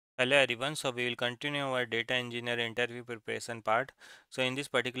Hello everyone, so we will continue our data engineer interview preparation part. So in this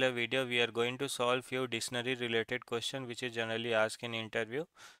particular video, we are going to solve few dictionary related questions which is generally asked in interview.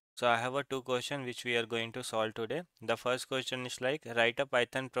 So I have a two question which we are going to solve today. The first question is like write a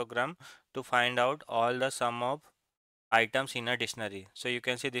Python program to find out all the sum of items in a dictionary. So you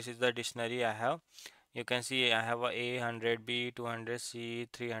can see this is the dictionary I have. You can see I have a 100, B 200, C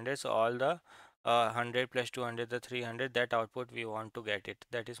 300. So all the 100 plus 200 the 300 that output we want to get it.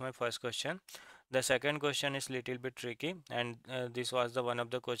 That is my first question. The second question is little bit tricky, and this was the one of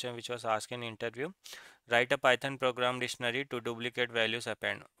the question which was asked in interview. Write a Python program dictionary to duplicate values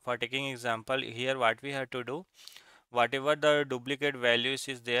append. For taking example here, what we have to do, whatever the duplicate values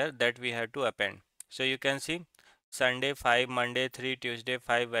is there, that we have to append. So you can see Sunday 5, Monday 3, Tuesday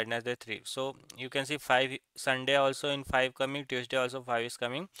 5, Wednesday 3. So you can see 5, Sunday also in 5 coming, Tuesday also 5 is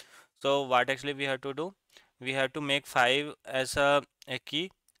coming. So what actually we have to do? We have to make 5 as a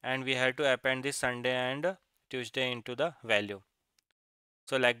key, and we have to append this Sunday and Tuesday into the value.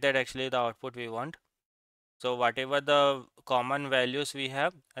 So like that actually the output we want. So whatever the common values we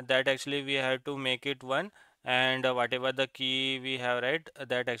have, that actually we have to make it one, and whatever the key we have, right,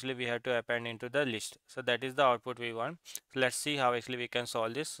 that actually we have to append into the list. So that is the output we want. So let's see how actually we can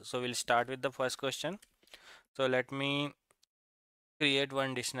solve this. So we'll start with the first question. So let me create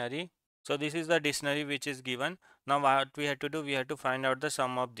one dictionary. So this is the dictionary which is given. Now what we have to do, we have to find out the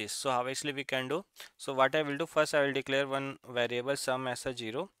sum of this. So how actually we can do? So what I will do, first I will declare one variable sum as a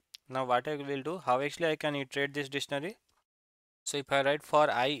 0. Now what I will do, how actually I can iterate this dictionary? So if I write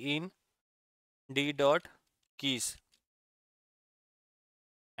for I in d dot keys,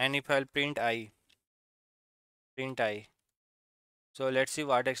 and if I'll print I. So let's see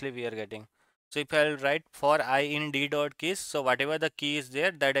what actually we are getting. So if I'll write for I in d dot keys, so whatever the key is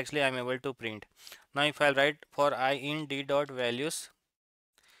there, that actually I'm able to print. Now if I'll write for I in d dot values,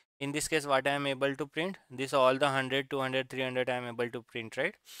 in this case what I am able to print, this all the 100, 200, 300 I am able to print,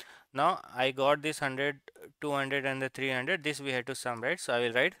 right? Now I got this 100, 200 and the 300, this we have to sum, right? So I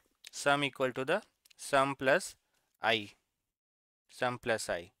will write sum equal to the sum plus I. Sum plus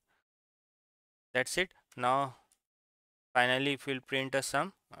I. That's it. Now finally if we'll print a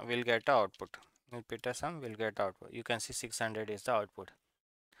sum, we'll get the output. We'll print a sum, we'll get output. You can see 600 is the output.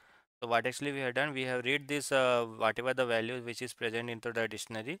 So what actually we have done, we have read this whatever the value which is present into the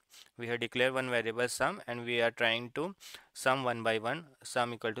dictionary. We have declared one variable sum, and we are trying to sum one by one,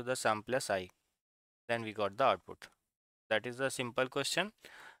 sum equal to the sum plus I. Then we got the output. That is the simple question.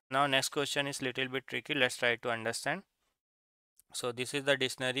 Now next question is little bit tricky. Let's try to understand. So this is the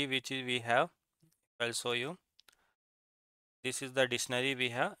dictionary which we have. I'll show you. This is the dictionary we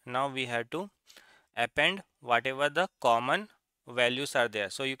have. Now we have to append whatever the common values are there.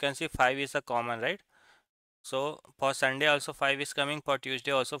 So you can see 5 is a common, right? So for Sunday also 5 is coming, for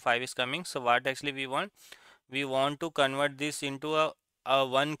Tuesday also 5 is coming. So what actually we want? We want to convert this into a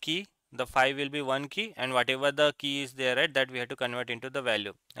one key. The 5 will be one key, and whatever the key is there, right, that we have to convert into the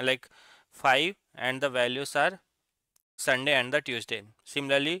value. Like 5 and the values are Sunday and the Tuesday.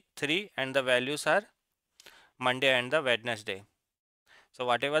 Similarly 3 and the values are Monday and the Wednesday. So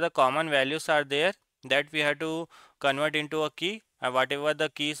whatever the common values are there, that we have to convert into a key, and whatever the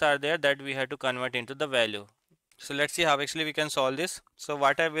keys are there, that we have to convert into the value. So let's see how actually we can solve this. So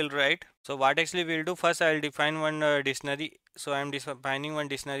what I will write, so what actually we'll do, first I will define one dictionary. So I am defining one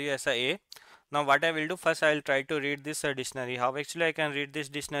dictionary as a. Now what I will do, first I will try to read this dictionary. How actually I can read this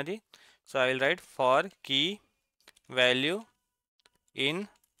dictionary? So I will write for key value in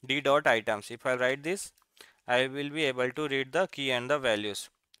d dot items. If I write this, I will be able to read the key and the values.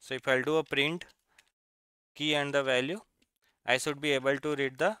 So if I'll do a print key and the value, I should be able to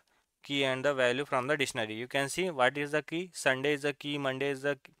read the key and the value from the dictionary. You can see what is the key. Sunday is the key, Monday is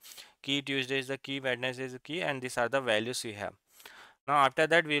the key, Tuesday is the key, Wednesday is the key, and these are the values we have. Now after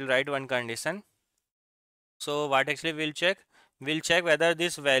that we'll write one condition. So what actually we'll check? We'll check whether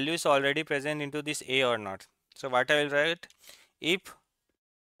this value is already present into this A or not. So what I will write, if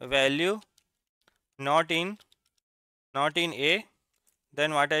value not in A,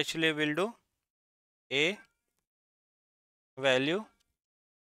 then what actually will do, A value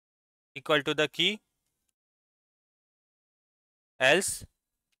equal to the key, else,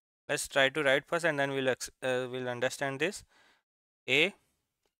 let's try to write first and then we'll understand this. A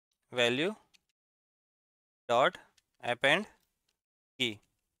value dot append key.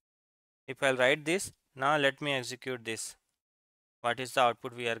 If I'll write this, now let me execute this. What is the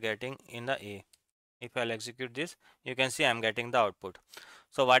output we are getting in the A? If I'll execute this, you can see I'm getting the output.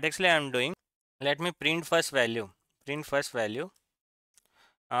 So what actually I'm doing, let me print first value. Print first value.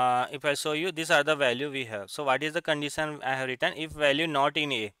 If I show you, these are the value we have. So what is the condition I have written? If value not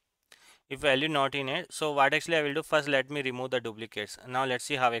in A. if value not in it, so what actually I will do, first let me remove the duplicates. Now let's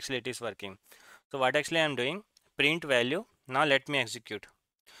see how actually it is working. So what actually I am doing, print value. Now let me execute.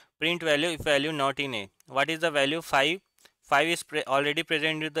 Print value if value not in A. What is the value? 5. 5 is already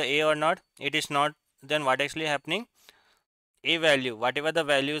present in the A or not? It is not. Then what actually happening? A value, whatever the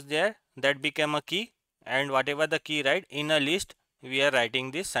value is there, that become a key, and whatever the key, right, in a list we are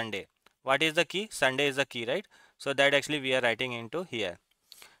writing this Sunday. What is the key? Sunday is the key, right? So that actually we are writing into here.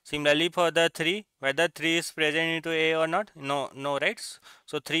 Similarly for the 3, whether 3 is present into A or not, no, right?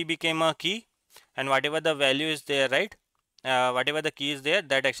 So 3 became a key, and whatever the value is there, right, whatever the key is there,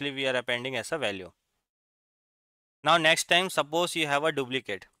 that actually we are appending as a value. Now next time, suppose you have a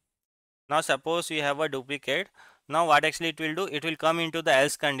duplicate. Now suppose you have a duplicate. Now what actually it will do, it will come into the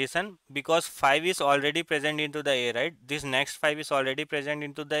else condition, because 5 is already present into the A, right? This next 5 is already present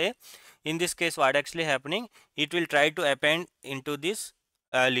into the A. In this case, what actually happening, it will try to append into this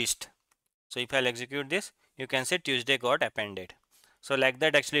list. So if I'll execute this, you can say Tuesday got appended. So like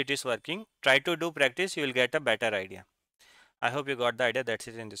that actually it is working. Try to do practice, you will get a better idea. I hope you got the idea. That's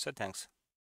it in this. So thanks.